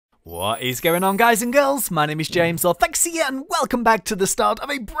What is going on, guys and girls? My name is James, or ThnxCya, and welcome back to the start of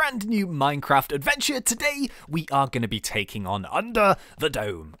a brand new Minecraft adventure. Today, we are going to be taking on Under the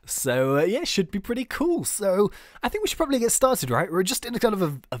Dome. So, yeah, should be pretty cool. So, I think we should probably get started, right? We're just in a kind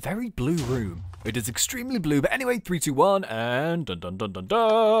of a very blue room. It is extremely blue, but anyway, 3, 2, 1, and dun dun dun dun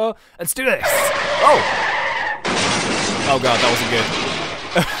dun. Let's do this. Oh! Oh god, that wasn't good.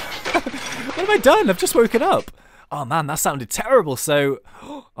 What have I done? I've just woken up. Oh man, that sounded terrible. So,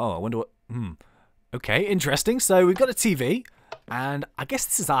 oh, I wonder what, okay, interesting. So we've got a TV, and I guess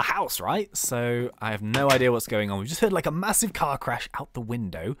this is our house, right? So I have no idea what's going on. We just heard like a massive car crash out the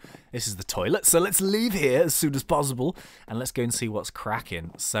window. This is the toilet. So let's leave here as soon as possible, and let's go and see what's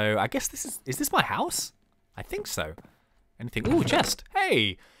cracking. So I guess is this my house? I think so. Anything? Ooh, a chest.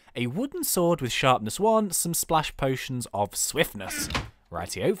 Hey, a wooden sword with sharpness 1, some splash potions of swiftness.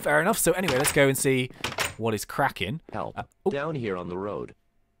 Rightio, fair enough. So anyway, let's go and see what is cracking. Help. Down here on the road.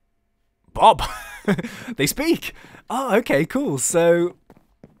 Bob! They speak! Oh, okay, cool. So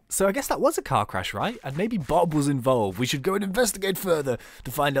I guess that was a car crash, right? And maybe Bob was involved. We should go and investigate further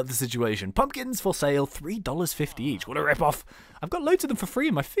to find out the situation. Pumpkins for sale, $3.50 each. What a rip-off. I've got loads of them for free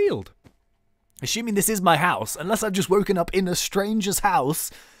in my field. Assuming this is my house, unless I've just woken up in a stranger's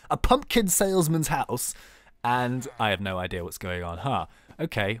house, a pumpkin salesman's house, and I have no idea what's going on, huh?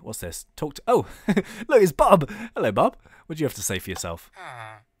 Okay, what's this? Talk to... Oh, look, it's Bob. Hello, Bob. What do you have to say for yourself?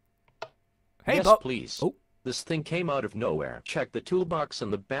 Hey, yes, Bob. Please. Oh. This thing came out of nowhere. Check the toolbox in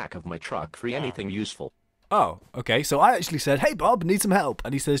the back of my truck for anything useful. Oh, okay. So I actually said, hey, Bob, need some help.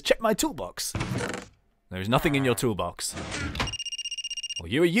 And he says, check my toolbox. There is nothing in your toolbox. Well,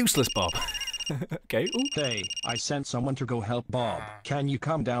 you are useless, Bob. Okay. Ooh. Hey, I sent someone to go help Bob. Can you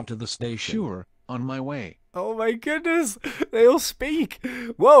come down to the station? Sure, on my way. Oh my goodness, they all speak.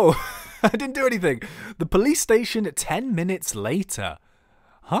 Whoa, I didn't do anything. The police station 10 minutes later.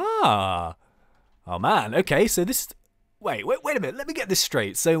 Huh. Oh man, okay, so this... Wait a minute, let me get this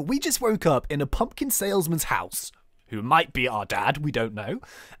straight. So we just woke up in a pumpkin salesman's house, who might be our dad, we don't know.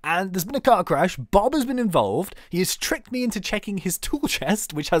 And there's been a car crash, Bob has been involved, he has tricked me into checking his tool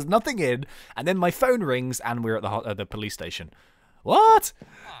chest, which has nothing in, and then my phone rings and we're at the police station. What?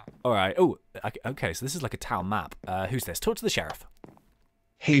 Alright, oh, okay, so this is like a town map. Who's this? Talk to the sheriff.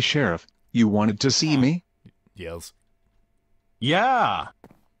 Hey, Sheriff, you wanted to see me? Yells. Yeah.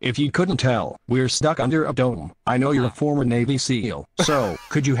 If you couldn't tell, we're stuck under a dome. I know you're a former Navy SEAL, so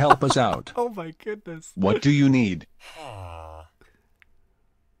could you help us out? Oh my goodness. What do you need?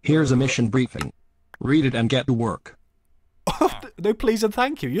 Here's a mission briefing. Read it and get to work. No, please and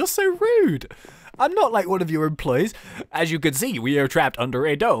thank you. You're so rude. I'm not like one of your employees. As you can see, we are trapped under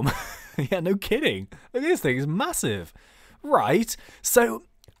a dome. Yeah, no kidding. Look at this thing, it's massive. Right, so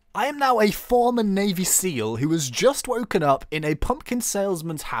I am now a former Navy SEAL who has just woken up in a pumpkin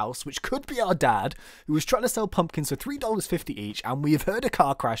salesman's house, which could be our dad, who was trying to sell pumpkins for $3.50 each, and we have heard a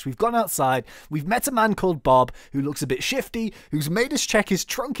car crash, we've gone outside, we've met a man called Bob, who looks a bit shifty, who's made us check his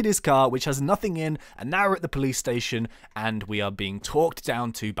trunk in his car, which has nothing in, and now we're at the police station, and we are being talked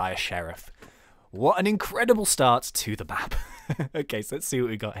down to by a sheriff. What an incredible start to the map. Okay, so let's see what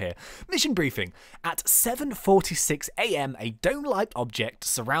we got here. Mission briefing. At 7:46 AM, a dome-like object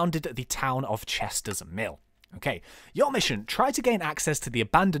surrounded the town of Chester's Mill. Okay, your mission, try to gain access to the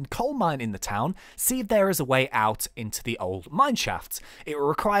abandoned coal mine in the town, see if there is a way out into the old mine shafts. It will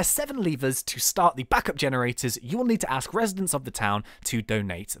require 7 levers to start the backup generators. You will need to ask residents of the town to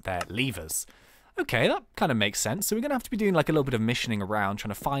donate their levers. Okay, that kind of makes sense. So we're going to have to be doing like a little bit of missioning around,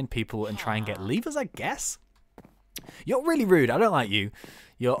 trying to find people and try and get levers, I guess. You're really rude. I don't like you.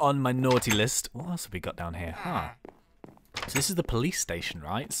 You're on my naughty list. What else have we got down here? Huh. So this is the police station,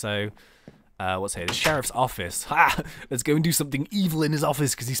 right? So, what's here? The sheriff's office. Ha! Let's go and do something evil in his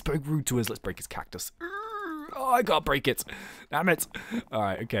office because he spoke rude to us. Let's break his cactus. Oh, I can't break it. Damn it. All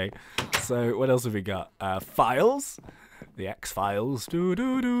right, okay. So what else have we got? Files. The X-Files.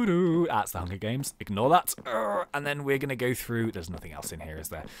 That's the Hunger Games. Ignore that. And then we're going to go through... There's nothing else in here, is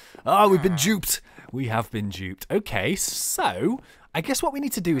there? Oh, we've been duped. We have been duped. Okay, so I guess what we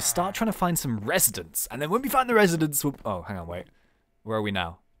need to do is start trying to find some residents. And then when we find the residents... We'll... Oh, hang on, wait. Where are we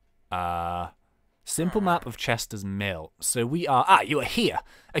now? Simple map of Chester's Mill. So we are... Ah, you are here.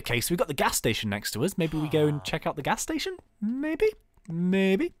 Okay, so we've got the gas station next to us. Maybe we go and check out the gas station? Maybe.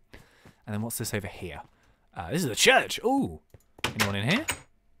 Maybe. And then what's this over here? This is a church. Ooh. Anyone in here?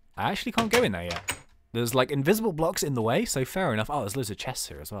 I actually can't go in there yet. There's like invisible blocks in the way, so fair enough. Oh, there's loads of chests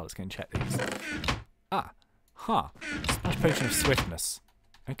here as well. Let's go and check these. Ah. Huh. Splash potion of swiftness.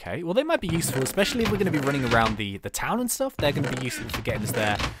 Okay. Well, they might be useful, especially if we're going to be running around the town and stuff. They're going to be useful for getting us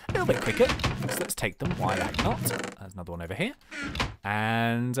there a little bit quicker. So let's take them. Why not? There's another one over here.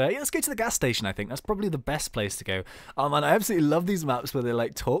 And yeah, let's go to the gas station, I think. That's probably the best place to go. Oh man, I absolutely love these maps where they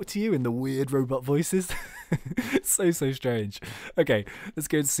like talk to you in the weird robot voices. So strange. Okay, let's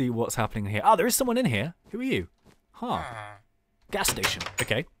go and see what's happening here. Oh, there is someone in here. Who are you? Huh. Gas station.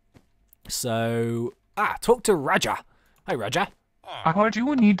 Okay. So, talk to Raja. Hi, Raja. I heard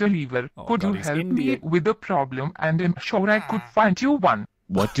you need a lever. Oh, Could God, you he's help Indian. me with the problem and ensure I could find you one?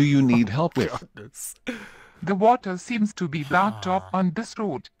 What do you need help with? Goodness. The water seems to be blocked up on this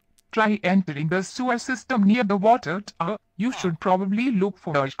road. Try entering the sewer system near the water tower. You should probably look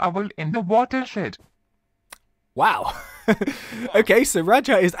for a shovel in the watershed. Wow. Okay, so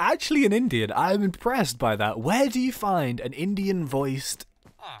Raja is actually an Indian. I'm impressed by that. Where do you find an Indian-voiced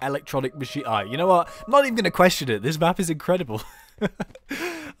electronic machine? You know what? I'm not even going to question it. This map is incredible.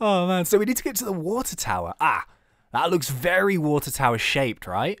 Oh, man. So we need to get to the water tower. That looks very water tower shaped,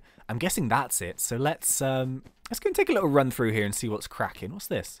 right? I'm guessing that's it. So let's go and take a little run through here and see what's cracking. What's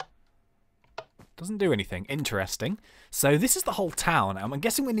this? Doesn't do anything. Interesting. So this is the whole town. I'm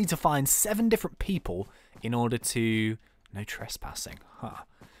guessing we need to find 7 different people in order to... No trespassing.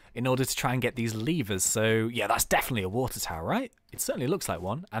 In order to try and get these levers. So, yeah, that's definitely a water tower, right? It certainly looks like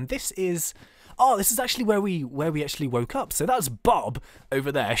one. And this is... Oh, this is actually where we actually woke up. So that's Bob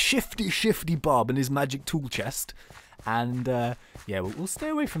over there. Shifty Bob and his magic tool chest. And, yeah, we'll stay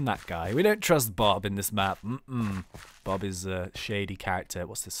away from that guy. We don't trust Bob in this map. Bob is a shady character.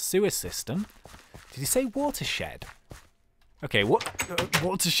 What's this? Sewer system? Did he say watershed? Okay,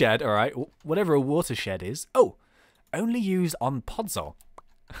 watershed, alright. Whatever a watershed is. Oh, only used on Podzol.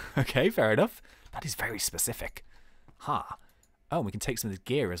 Okay, fair enough. That is very specific. Oh, we can take some of this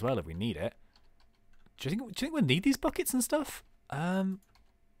gear as well if we need it. Do you think we'll need these buckets and stuff? I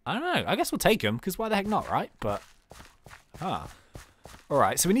don't know. I guess we'll take them, because why the heck not, right? But...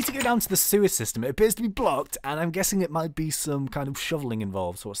 Alright, so we need to go down to the sewer system. It appears to be blocked, and I'm guessing it might be some kind of shoveling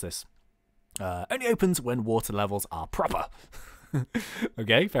involved. So what's this? Only opens when water levels are proper.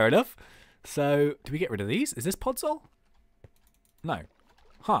 Okay, fair enough. So, do we get rid of these? Is this Podzol? No.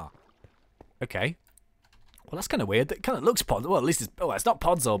 Okay. Well, that's kind of weird. That kind of looks Podzol. Well, at least it's... Oh, it's not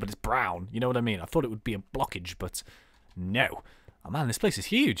Podzol, but it's brown. You know what I mean? I thought it would be a blockage, but no. Oh man, this place is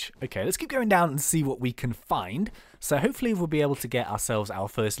huge. Okay, let's keep going down and see what we can find. So hopefully we'll be able to get ourselves our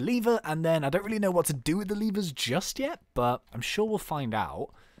first lever, and then I don't really know what to do with the levers just yet, but I'm sure we'll find out.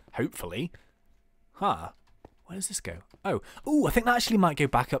 Hopefully. Where does this go? Oh, I think that actually might go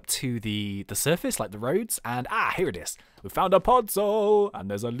back up to the surface, like the roads, and here it is. We found a Podzol, and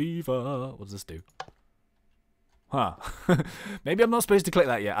there's a lever. What does this do? Maybe I'm not supposed to click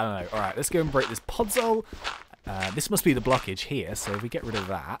that yet. I don't know. Alright, let's go and break this Podzol. This must be the blockage here, so if we get rid of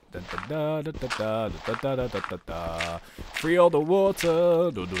that... Free all the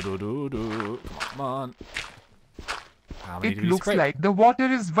water! Come on. It looks like the water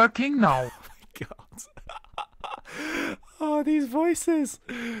is working now. Oh my god. Oh, these voices!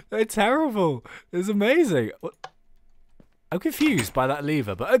 They're terrible! It's amazing! I'm confused by that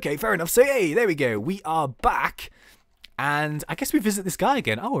lever, but okay, fair enough. So, hey, there we go. We are back. And I guess we visit this guy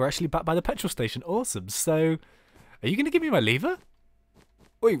again. Oh, we're actually back by the petrol station. Awesome. So, are you going to give me my lever?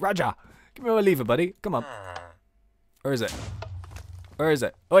 Oi, Raja. Give me my lever, buddy. Come on. Where is it? Where is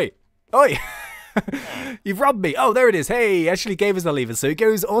it? Oi. Oi. You've robbed me. Oh, there it is. Hey, he actually gave us the lever. So it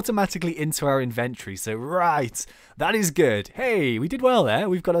goes automatically into our inventory. So, right. That is good. Hey, we did well there.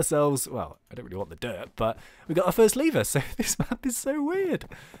 We've got ourselves, well, I don't really want the dirt, but we got our first lever. So this map is so weird.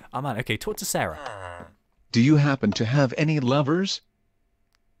 Oh, man. Okay, talk to Sarah. Do you happen to have any levers?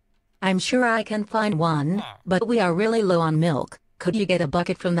 I'm sure I can find one, but we are really low on milk. Could you get a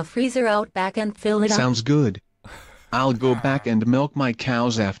bucket from the freezer out back and fill it up? Sounds good. I'll go back and milk my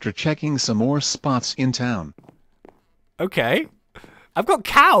cows after checking some more spots in town. Okay. I've got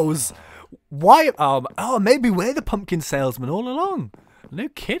cows. Why? Oh, maybe we're the pumpkin salesman all along. No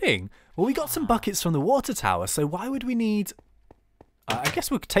kidding. Well, we got some buckets from the water tower, so why would we need... I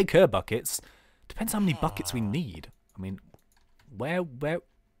guess we could take her buckets. Depends how many buckets we need. I mean, where...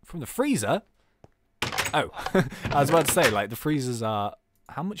 From the freezer? Oh, I was about to say, like, the freezers are...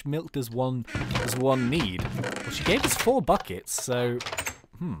 How much milk does one need? Well, she gave us 4 buckets, so...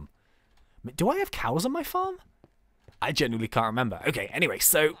 Do I have cows on my farm? I genuinely can't remember. Okay, anyway,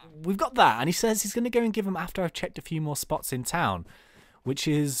 so we've got that, and he says he's going to go and give them after I've checked a few more spots in town, which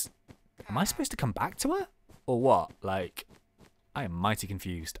is... Am I supposed to come back to her? Or what? Like, I am mighty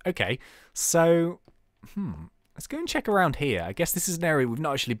confused. Okay, so... Let's go and check around here. I guess this is an area we've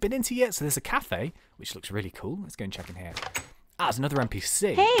not actually been into yet, so there's a cafe, which looks really cool. Let's go and check in here. There's another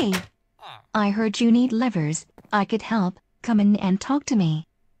NPC. Hey! I heard you need levers. I could help. Come in and talk to me.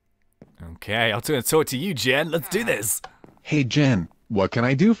 Okay, I'll talk to you, Jen. Let's do this. Hey Jen, what can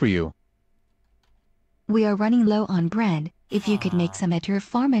I do for you? We are running low on bread. If you could make some at your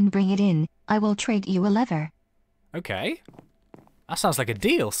farm and bring it in, I will trade you a lever. Okay. That sounds like a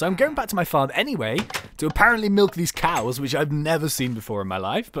deal. So I'm going back to my farm anyway to apparently milk these cows, which I've never seen before in my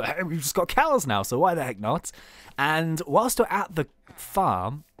life. But hey, we've just got cows now, so why the heck not? And whilst we're at the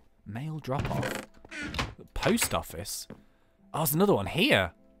farm, mail drop-off. The post office. Oh, there's another one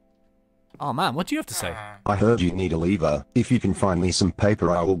here. Oh man, what do you have to say? I heard you need a lever. If you can find me some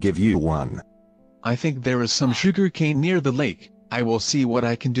paper, I will give you one. I think there is some sugarcane near the lake. I will see what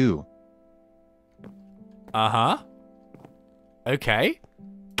I can do. Uh-huh. Okay.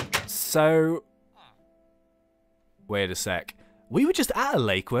 So... Wait a sec. We were just at a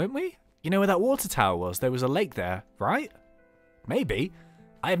lake, weren't we? You know where that water tower was? There was a lake there, right? Maybe.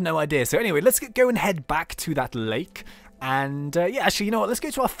 I have no idea. So anyway, let's go and head back to that lake. And yeah, actually, you know what? Let's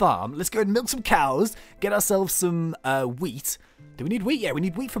go to our farm. Let's go and milk some cows. Get ourselves some wheat. Do we need wheat? Yeah, we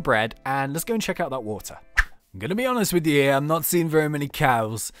need wheat for bread. And let's go and check out that water. I'm going to be honest with you here. I'm not seeing very many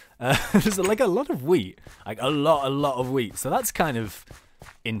cows. There's like a lot of wheat. Like a lot of wheat. So that's kind of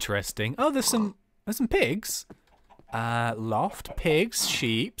interesting. Oh, there's some pigs. Loft, pigs,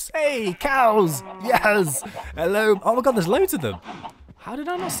 sheeps. Hey, cows. Yes. Hello. Oh my God, there's loads of them. How did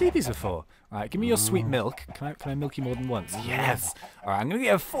I not see these before? All right, give me your sweet milk. Can I milk you more than once? Yes. All right, I'm going to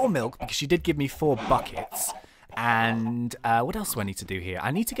get her 4 milk because she did give me 4 buckets. And what else do I need to do here?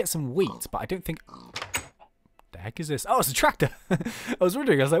 I need to get some wheat, but I don't think... The heck is this? Oh, it's a tractor. I was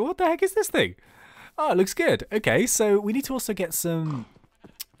wondering. I was like, what the heck is this thing? Oh, it looks good. Okay, so we need to also get some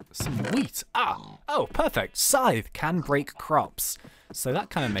wheat. Ah, oh, perfect. Scythe can break crops. So that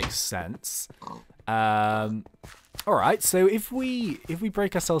kind of makes sense. All right, so if we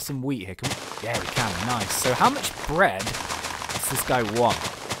break ourselves some wheat here, yeah, we can. Nice. So how much bread does this guy want?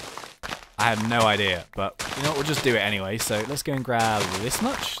 I have no idea, but you know what? We'll just do it anyway. So let's go and grab this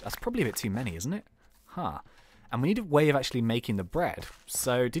much. That's probably a bit too many, isn't it? Huh. And we need a way of actually making the bread.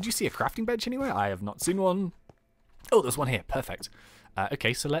 So did you see a crafting bench anywhere? I have not seen one. Oh, there's one here. Perfect.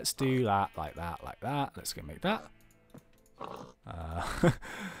 Okay, so let's do that, like that, like that. Let's go make that.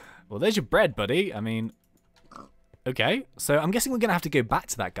 Well, there's your bread, buddy. I mean... Okay, so I'm guessing we're going to have to go back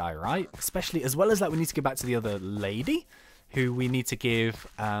to that guy, right? Especially, as well as that, we need to go back to the other lady, who we need to give,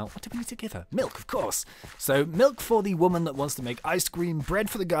 what do we need to give her? Milk, of course. So, milk for the woman that wants to make ice cream,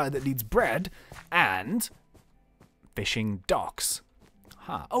 bread for the guy that needs bread, and fishing docks.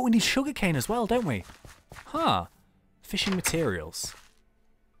 Huh. Oh, we need sugarcane as well, don't we? Huh. Fishing materials.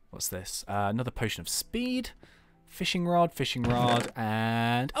 What's this? Another potion of speed. Fishing rod,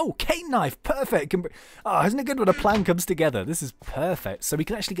 and... Oh, cane knife! Perfect! Oh, isn't it good when a plan comes together? This is perfect. So we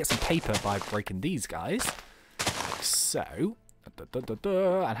can actually get some paper by breaking these guys. So...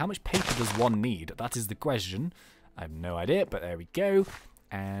 And how much paper does one need? That is the question. I have no idea, but there we go.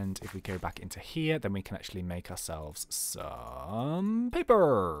 And if we go back into here, then we can actually make ourselves some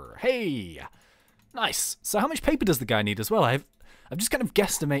paper. Hey! Nice. So how much paper does the guy need as well? I'm just kind of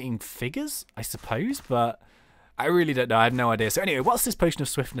guesstimating figures, I suppose, but... I really don't know. I have no idea. So anyway, whilst this potion of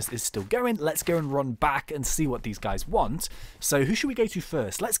swiftness is still going, let's go and run back and see what these guys want. So who should we go to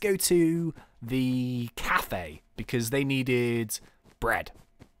first? Let's go to the cafe because they needed bread.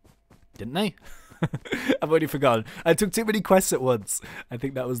 Didn't they? I've already forgotten. I took too many quests at once. I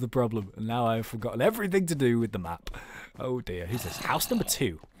think that was the problem. And now I've forgotten everything to do with the map. Oh dear. Who's this? House number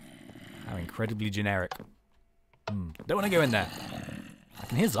 2. How incredibly generic. Don't want to go in there. I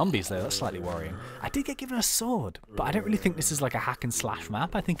can hear zombies though, that's slightly worrying. I did get given a sword, but I don't really think this is like a hack and slash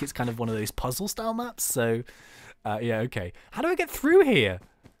map. I think it's kind of one of those puzzle style maps, so yeah, okay. How do I get through here?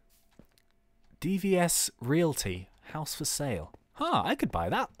 DVS Realty, house for sale. Huh, I could buy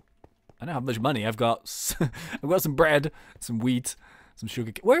that. I don't have much money. I've got some bread, some wheat, some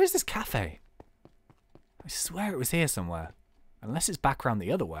sugar. Where is this cafe? I swear it was here somewhere. Unless it's back around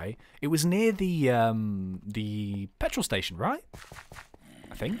the other way. It was near the petrol station, right?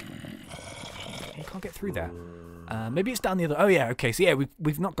 I think. You can't get through there. Maybe it's down the other... Oh, yeah, okay. So, yeah,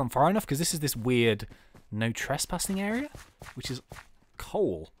 we've not gone far enough because this is this weird no trespassing area, which is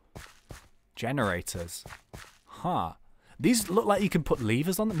coal. Generators. Huh. These look like you can put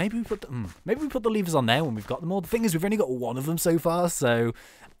levers on them. Maybe we put the levers on there when we've got them all. The thing is, we've only got one of them so far, so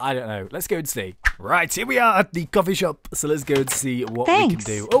I don't know. Let's go and see. Right, here we are at the coffee shop. So let's go and see what we can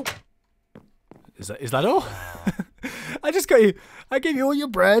do. Oh, is that all? I just got you. I gave you all your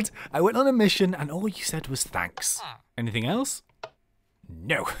bread. I went on a mission, and all you said was thanks. Anything else?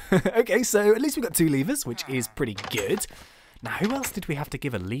 No. Okay, so at least we got 2 levers, which is pretty good. Now, who else did we have to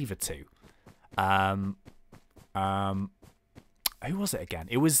give a lever to? Who was it again?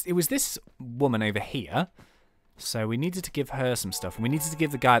 It was this woman over here. So we needed to give her some stuff. And we needed to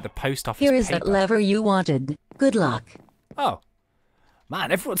give the guy at the post office Here is paper. that lever you wanted. Good luck. Oh.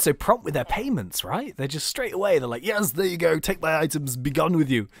 Man, everyone's so prompt with their payments, right? They're just straight away. They're like, yes, there you go. Take my items. Be gone with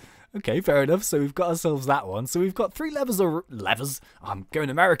you. Okay, fair enough. So we've got ourselves that one. So we've got 3 levers or levers. I'm going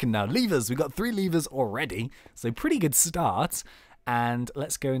American now. Levers. We've got 3 levers already. So pretty good start. And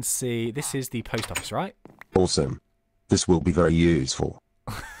let's go and see. This is the post office, right? Awesome. This will be very useful.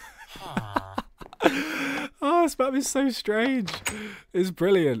 Oh, this map is so strange. It's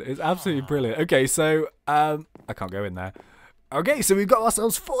brilliant. It's absolutely brilliant. Okay, so I can't go in there. Okay, so we've got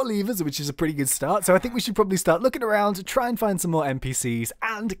ourselves 4 levers, which is a pretty good start. So I think we should probably start looking around, try and find some more NPCs,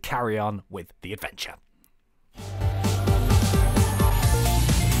 and carry on with the adventure.